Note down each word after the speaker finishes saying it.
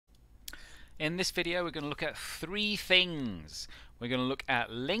In this video we're going to look at three things. We're going to look at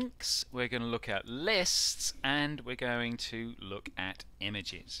links, we're going to look at lists, and we're going to look at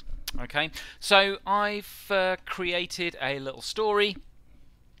images. Okay, so I've created a little story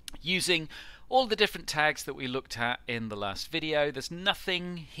using all the different tags that we looked at in the last video. There's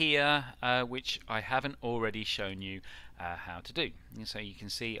nothing here which I haven't already shown you how to do. And so you can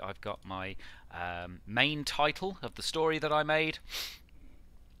see I've got my main title of the story that I made.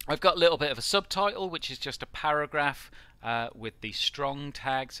 I've got a little bit of a subtitle, which is just a paragraph with the strong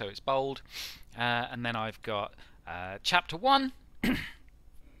tag, so it's bold. And then I've got chapter 1.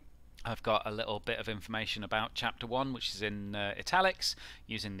 I've got a little bit of information about chapter 1, which is in italics,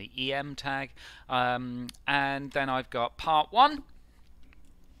 using the EM tag. And then I've got part 1,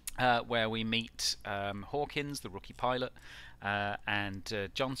 where we meet Hawkins, the rookie pilot,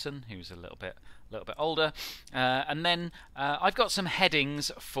 and Johnson, who's a little bit older. And then I've got some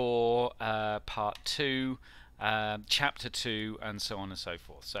headings for part 2, chapter 2, and so on and so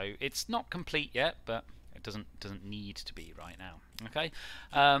forth. So it's not complete yet, but it doesn't need to be right now. Okay.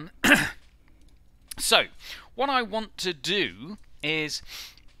 So what I want to do is,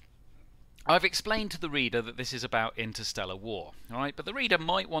 I've explained to the reader that this is about interstellar war, alright, but the reader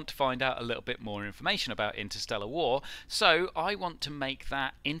might want to find out a little bit more information about interstellar war, so I want to make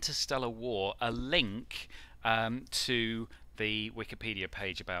that interstellar war a link to the Wikipedia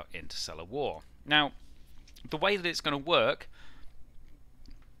page about interstellar war. Now, the way that it's going to work,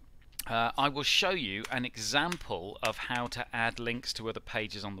 I will show you an example of how to add links to other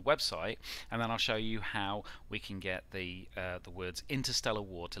pages on the website, and then I'll show you how we can get the words interstellar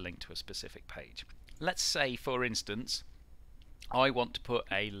war to link to a specific page. Let's say, for instance, I want to put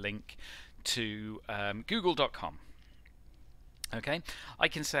a link to google.com. Okay, I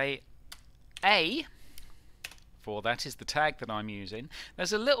can say A, for that is the tag that I'm using.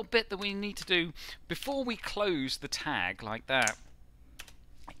 There's a little bit that we need to do before we close the tag like that.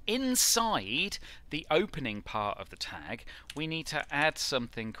 Inside the opening part of the tag, we need to add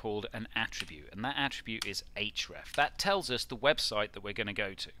something called an attribute, and that attribute is href. That tells us the website that we're going to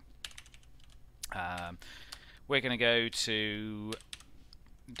go to. We're going to go to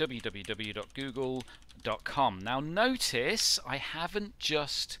www.google.com. Now notice I haven't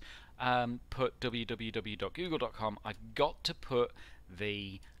just put www.google.com, I've got to put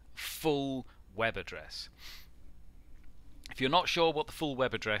the full web address. If you're not sure what the full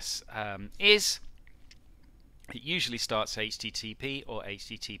web address is, it usually starts HTTP or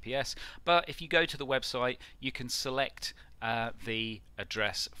HTTPS, but if you go to the website, you can select the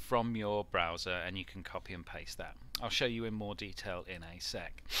address from your browser and you can copy and paste that. I'll show you in more detail in a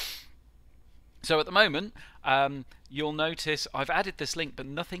sec. So at the moment, you'll notice I've added this link, but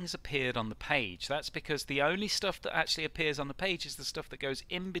nothing's appeared on the page. That's because the only stuff that actually appears on the page is the stuff that goes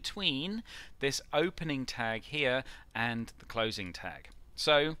in between this opening tag here and the closing tag.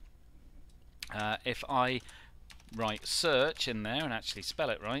 So if I write search in there and actually spell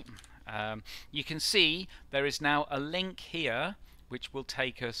it right, you can see there is now a link here which will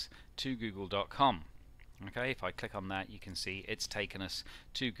take us to google.com. Okay, if I click on that, you can see it's taken us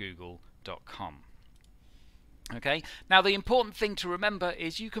to google.com. Okay, now the important thing to remember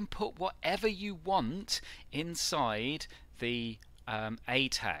is you can put whatever you want inside the A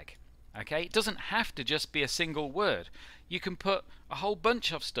tag. Okay, it doesn't have to just be a single word. You can put a whole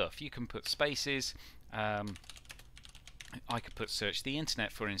bunch of stuff. You can put spaces. I could put search the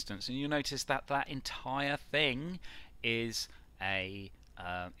internet, for instance, and you'll notice that that entire thing is a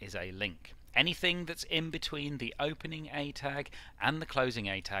link. Anything that's in between the opening A tag and the closing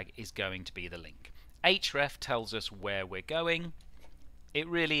A tag is going to be the link. href tells us where we're going. It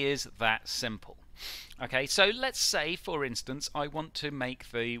really is that simple. Okay, so let's say, for instance, I want to make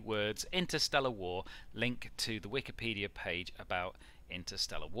the words interstellar war link to the Wikipedia page about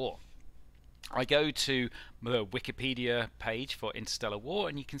interstellar war. I go to the Wikipedia page for interstellar war,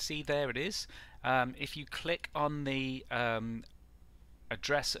 and you can see there it is. If you click on the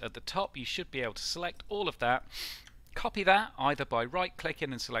address at the top, you should be able to select all of that, copy that either by right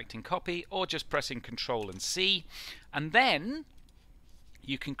clicking and selecting copy or just pressing Ctrl and C, and then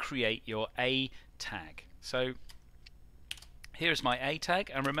you can create your A tag. So here's my A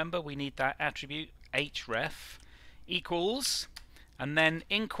tag, and remember we need that attribute href equals, and then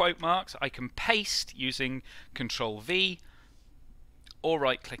in quote marks I can paste using Ctrl V or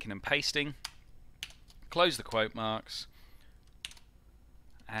right clicking and pasting, close the quote marks,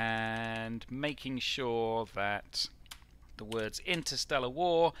 and making sure that the words interstellar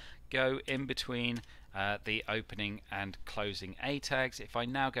war go in between the opening and closing A tags. If I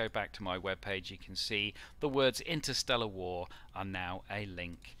now go back to my web page, you can see the words interstellar war are now a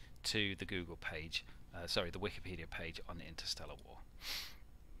link to the Google page, the Wikipedia page on Interstellar War.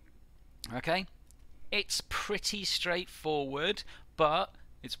 Okay, it's pretty straightforward, but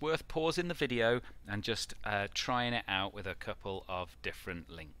it's worth pausing the video and just trying it out with a couple of different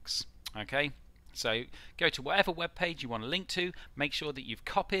links. Okay, so go to whatever web page you want to link to. Make sure that you've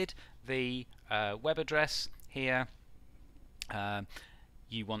copied the web address here.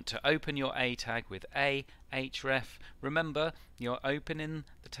 You want to open your A tag with a href. Remember, you're opening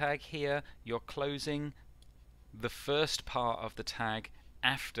the tag here, you're closing the first part of the tag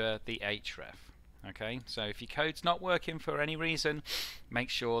after the href. Okay, so if your code's not working for any reason, make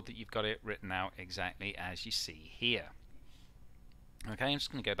sure that you've got it written out exactly as you see here. Okay, I'm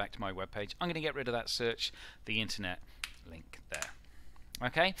just going to go back to my web page. I'm going to get rid of that search the internet link there.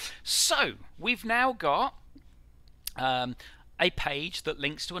 Okay, so we've now got a page that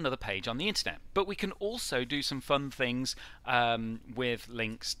links to another page on the internet, but we can also do some fun things with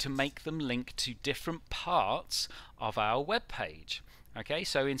links to make them link to different parts of our web page. Okay,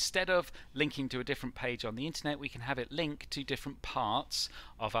 so instead of linking to a different page on the internet, we can have it link to different parts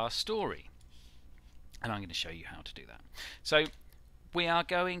of our story, and I'm going to show you how to do that. So we are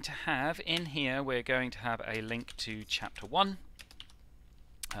going to have in here, we're going to have a link to chapter 1,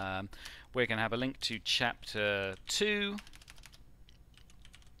 we're going to have a link to chapter 2,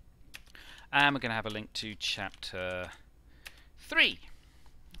 and we're going to have a link to chapter 3.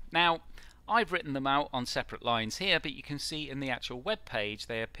 Now, I've written them out on separate lines here, but you can see in the actual web page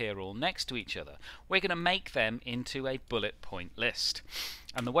they appear all next to each other. We're going to make them into a bullet point list.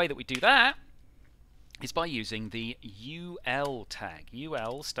 And the way that we do that is by using the UL tag.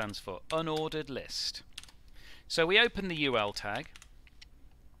 UL stands for unordered list. So we open the UL tag.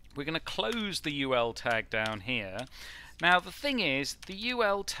 We're going to close the UL tag down here. Now the thing is, the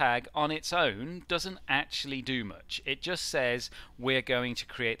UL tag on its own doesn't actually do much. It just says we're going to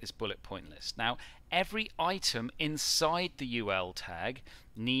create this bullet point list. Now every item inside the UL tag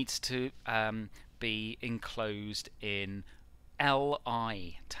needs to be enclosed in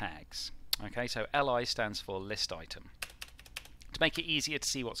LI tags. Okay, so LI stands for list item. To make it easier to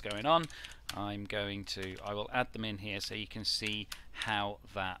see what's going on, I will add them in here so you can see how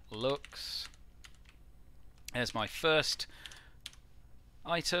that looks. There's my first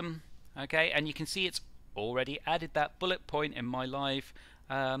item, okay, and you can see it's already added that bullet point in my live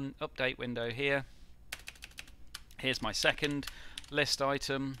update window here. Here's my second list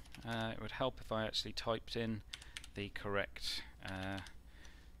item. It would help if I actually typed in the correct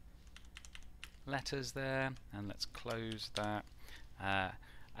letters there, and let's close that.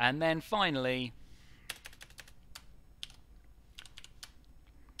 And then finally,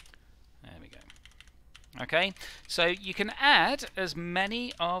 there we go. Okay, so you can add as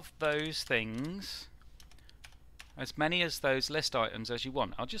many of those things, as many as those list items as you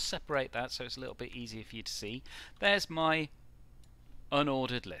want. I'll just separate that so it's a little bit easier for you to see. There's my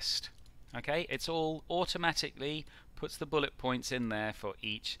unordered list. Okay, it's all automatically puts the bullet points in there for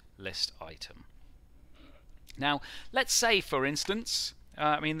each list item. Now, let's say, for instance,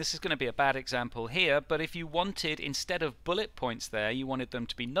 this is going to be a bad example here, but if you wanted, instead of bullet points there, you wanted them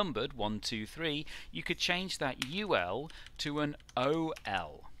to be numbered, 1, 2, 3, you could change that UL to an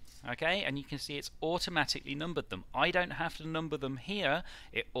OL. Okay, and you can see it's automatically numbered them. I don't have to number them here,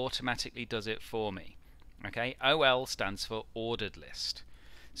 it automatically does it for me. Okay, OL stands for ordered list.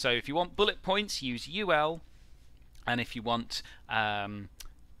 So if you want bullet points, use UL, and if you want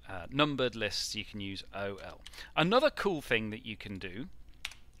numbered lists, you can use OL. Another cool thing that you can do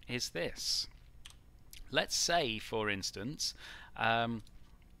is this. Let's say, for instance,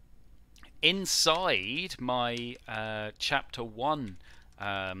 inside my chapter 1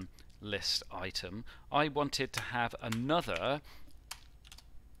 list item, I wanted to have another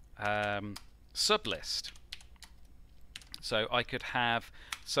sublist. So I could have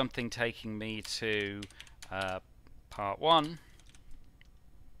something taking me to part 1,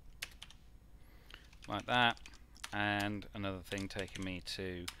 like that, and another thing taking me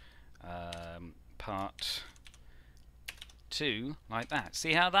to part 2, like that.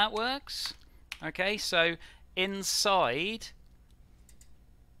 See how that works? Okay, so inside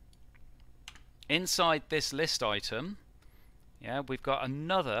this list item, yeah, we've got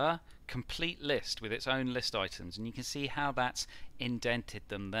another complete list with its own list items, and you can see how that's indented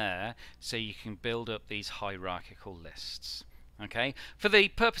them there, so you can build up these hierarchical lists. Okay, for the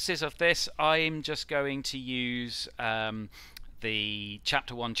purposes of this, I'm just going to use the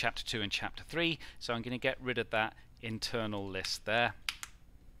chapter 1, chapter 2, and chapter 3, so I'm going to get rid of that internal list there.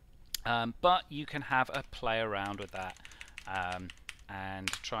 But you can have a play around with that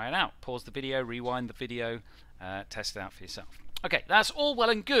and try it out. Pause the video, rewind the video, test it out for yourself. Okay, that's all well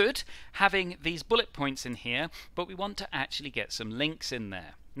and good having these bullet points in here, but we want to actually get some links in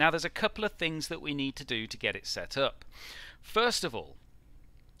there. Now there's a couple of things that we need to do to get it set up. First of all,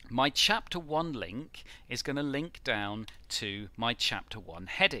 my chapter 1 link is going to link down to my chapter 1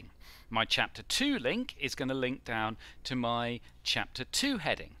 heading. My chapter 2 link is going to link down to my chapter 2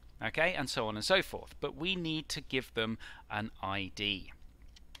 heading, okay, and so on and so forth. But we need to give them an ID.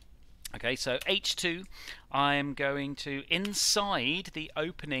 Okay, so H2, I'm going to, inside the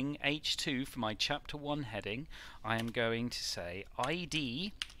opening H2 for my chapter 1 heading, I am going to say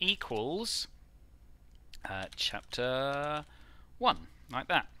ID equals chapter 1, like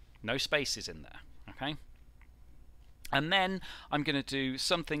that. No spaces in there, okay? And then I'm going to do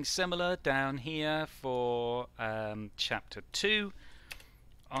something similar down here for chapter 2.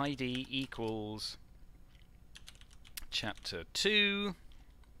 ID equals chapter 2.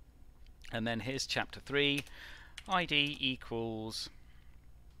 And then here's chapter 3. ID equals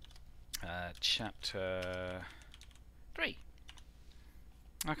chapter 3.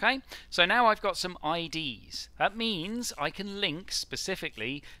 Okay, so now I've got some IDs. That means I can link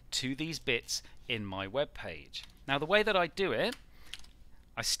specifically to these bits in my web page. Now the way that I do it,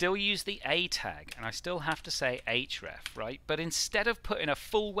 I still use the A tag and I still have to say href, right? But instead of putting a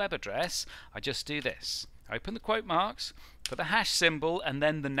full web address, I just do this. Open the quote marks, put the hash symbol, and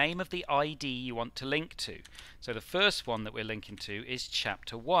then the name of the ID you want to link to. So the first one that we're linking to is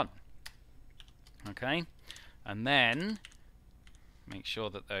chapter 1. Okay, and then make sure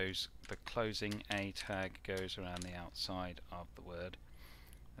that the closing A tag goes around the outside of the word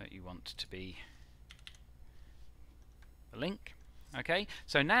that you want to be the link. Okay,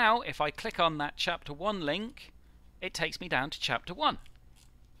 so now if I click on that chapter 1 link, it takes me down to chapter 1.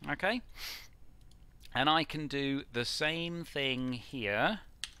 Okay, and I can do the same thing here.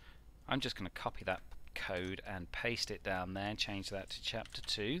 I'm just going to copy that code and paste it down there, change that to chapter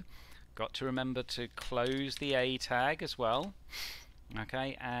 2. Got to remember to close the A tag as well.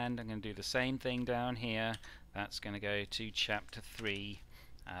 Okay, and I'm going to do the same thing down here. That's going to go to chapter 3,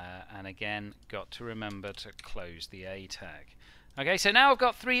 and again, got to remember to close the A tag. Okay, so now I've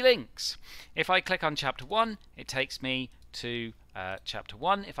got 3 links. If I click on chapter 1, it takes me to chapter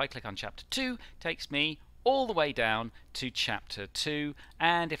 1. If I click on chapter 2, it takes me all the way down to chapter 2,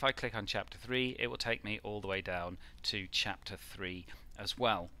 and if I click on chapter 3, it will take me all the way down to chapter 3 as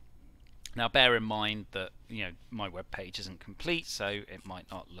well. Now bear in mind that my web page isn't complete, so it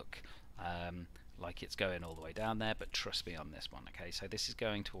might not look like it's going all the way down there, but trust me on this one. Okay, so this is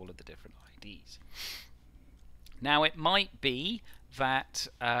going to all of the different IDs. Now it might be that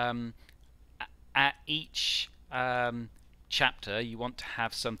at each chapter you want to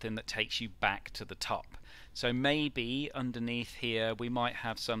have something that takes you back to the top. So maybe underneath here we might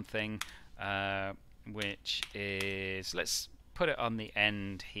have something which is, let's put it on the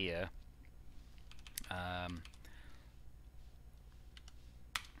end here.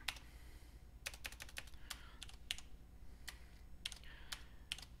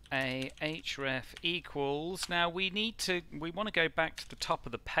 A href equals, now we want to go back to the top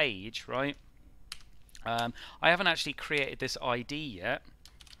of the page, right? I haven't actually created this ID yet.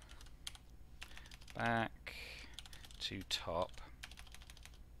 Back to top.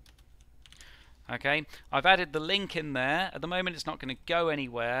 Okay, I've added the link in there. At the moment it's not going to go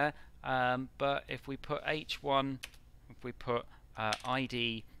anywhere, but if we put h1, if we put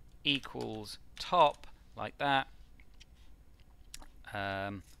ID equals top, like that,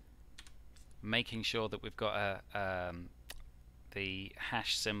 making sure that we've got the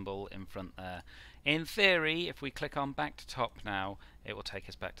hash symbol in front there. In theory, if we click on back to top now, it will take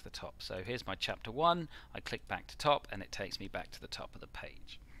us back to the top. So here's my chapter 1, I click back to top and it takes me back to the top of the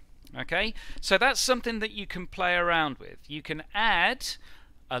page. Okay, so that's something that you can play around with. You can add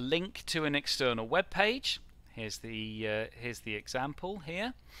a link to an external web page. Here's the example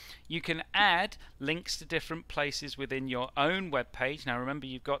here. You can add links to different places within your own web page. Now remember,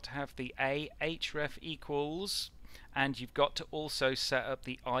 you've got to have the href equals, and you've got to also set up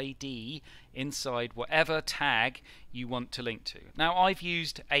the ID inside whatever tag you want to link to. Now I've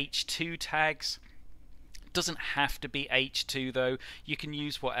used h2 tags. Doesn't have to be h2 though. You can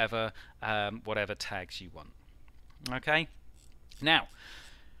use whatever tags you want. Okay. Now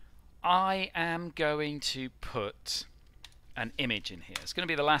I am going to put an image in here. It's going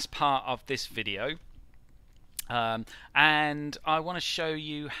to be the last part of this video, and I want to show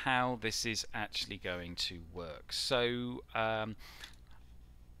you how this is actually going to work. So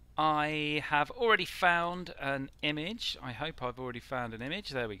I have already found an image. I hope I've already found an image.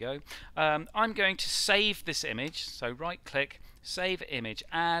 There we go. I'm going to save this image. So right click save image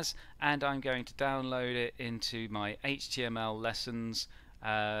as, and I'm going to download it into my HTML lessons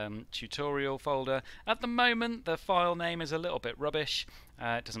tutorial folder. At the moment the file name is a little bit rubbish,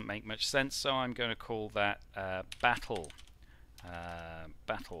 it doesn't make much sense, so I'm going to call that battle.jpg.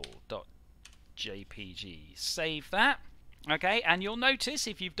 Save that. Okay, and you'll notice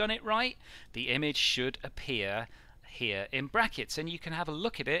if you've done it right, the image should appear here in brackets, and you can have a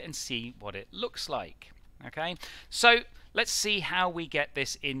look at it and see what it looks like. Okay, so let's see how we get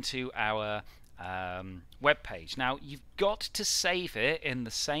this into our web page. Now you've got to save it in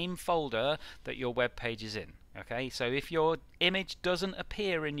the same folder that your web page is in. Okay, so if your image doesn't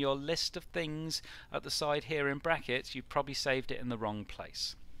appear in your list of things at the side here in brackets, you've probably saved it in the wrong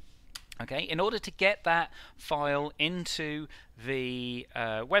place. Okay, in order to get that file into the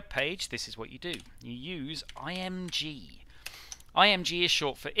web page, this is what you do. You use img. img is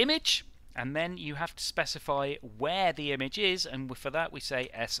short for image, and then you have to specify where the image is, and for that we say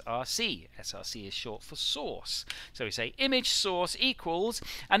src. src is short for source. So we say image source equals,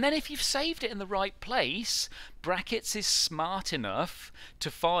 and then if you've saved it in the right place, brackets is smart enough to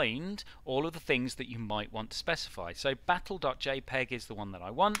find all of the things that you might want to specify. So battle.jpg is the one that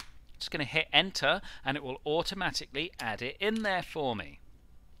I want. Just going to hit enter and it will automatically add it in there for me.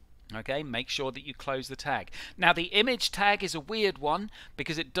 Okay, make sure that you close the tag. Now the image tag is a weird one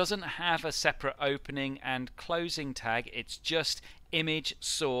because it doesn't have a separate opening and closing tag. It's just image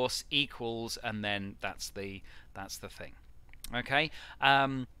source equals, and then that's the thing. Okay,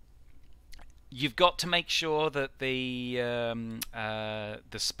 you've got to make sure that the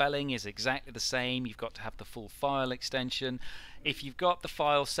spelling is exactly the same. You've got to have the full file extension. If you've got the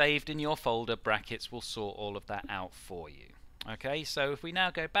file saved in your folder, brackets will sort all of that out for you. Okay, so if we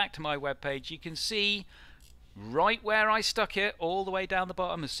now go back to my web page, you can see right where I stuck it, all the way down the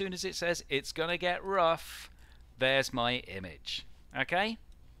bottom, as soon as it says it's gonna get rough, there's my image. Okay,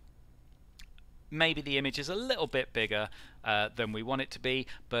 maybe the image is a little bit bigger than we want it to be,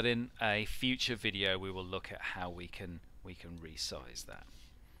 but in a future video we will look at how we can resize that.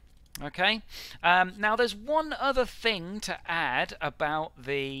 Okay, now there's one other thing to add about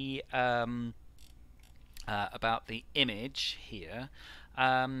the image here,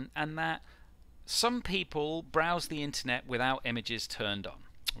 and that some people browse the internet without images turned on,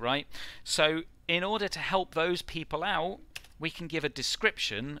 right? So in order to help those people out, we can give a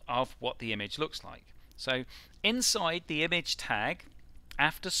description of what the image looks like. So inside the image tag,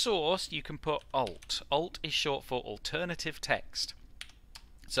 after source, you can put alt. Alt is short for alternative text.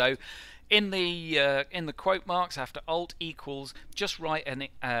 So in the quote marks after alt equals, just write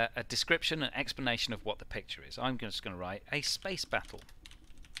a description, an explanation of what the picture is. I'm just going to write a space battle.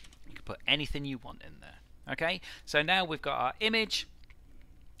 You can put anything you want in there. Okay, so now we've got our image.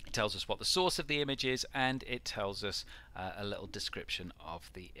 It tells us what the source of the image is, and it tells us a little description of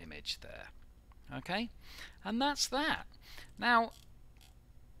the image there. Okay, and that's that. Now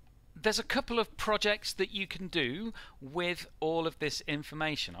there's a couple of projects that you can do with all of this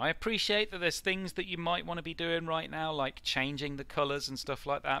information. I appreciate that there's things that you might want to be doing right now, like changing the colors and stuff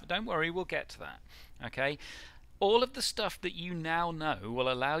like that, but don't worry, we'll get to that. Okay, all of the stuff that you now know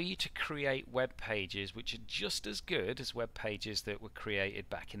will allow you to create web pages which are just as good as web pages that were created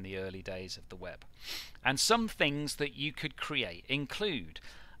back in the early days of the web. And some things that you could create include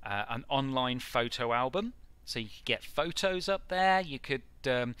an online photo album. So you could get photos up there, you could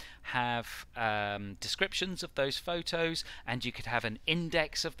have descriptions of those photos, and you could have an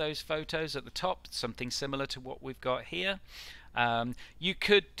index of those photos at the top, something similar to what we've got here. You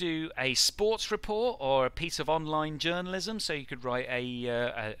could do a sports report or a piece of online journalism, so you could write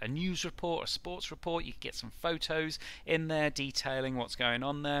a news report, a sports report. You could get some photos in there detailing what's going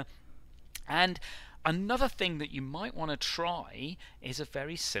on there. And another thing that you might want to try is a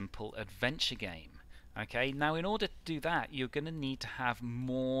very simple adventure game. Okay, now in order to do that, you're going to need to have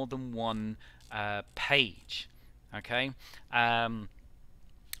more than one page. Okay, I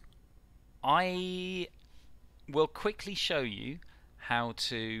will quickly show you how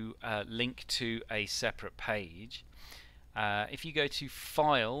to link to a separate page. If you go to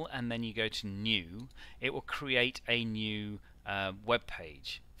File and then you go to New, it will create a new web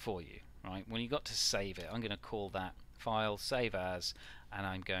page for you. Right, when you got to save it, I'm going to call that File, Save As, and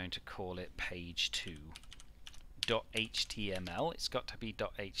I'm going to call it page2.html. It's got to be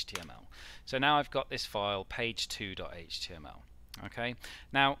 .html. So now I've got this file, page2.html. Okay,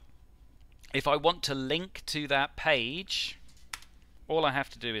 now if I want to link to that page, all I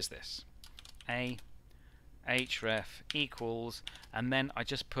have to do is this: href equals, and then I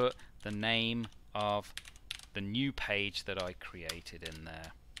just put the name of the new page that I created in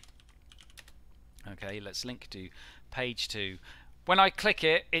there. Okay, let's link to page 2. When I click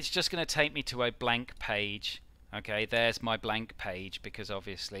it, it's just going to take me to a blank page. Okay, there's my blank page, because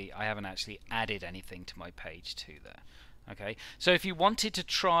obviously I haven't actually added anything to my page 2 there. Okay, so if you wanted to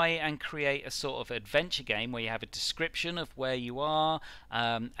try and create a sort of adventure game where you have a description of where you are,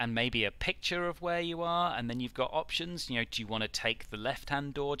 and maybe a picture of where you are, and then you've got options, you know, do you want to take the left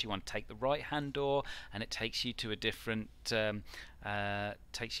hand door, do you want to take the right hand door, and it takes you to a different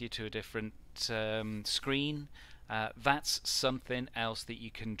screen. That's something else that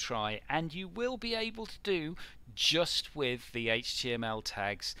you can try, and you will be able to do just with the HTML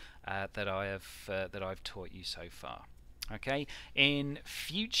tags that I've taught you so far. Okay, in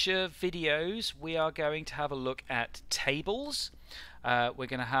future videos we are going to have a look at tables. We're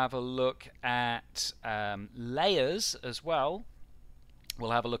going to have a look at layers as well.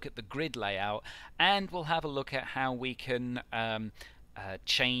 We'll have a look at the grid layout, and we'll have a look at how we can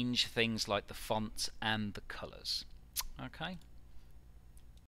change things like the fonts and the colors. Okay.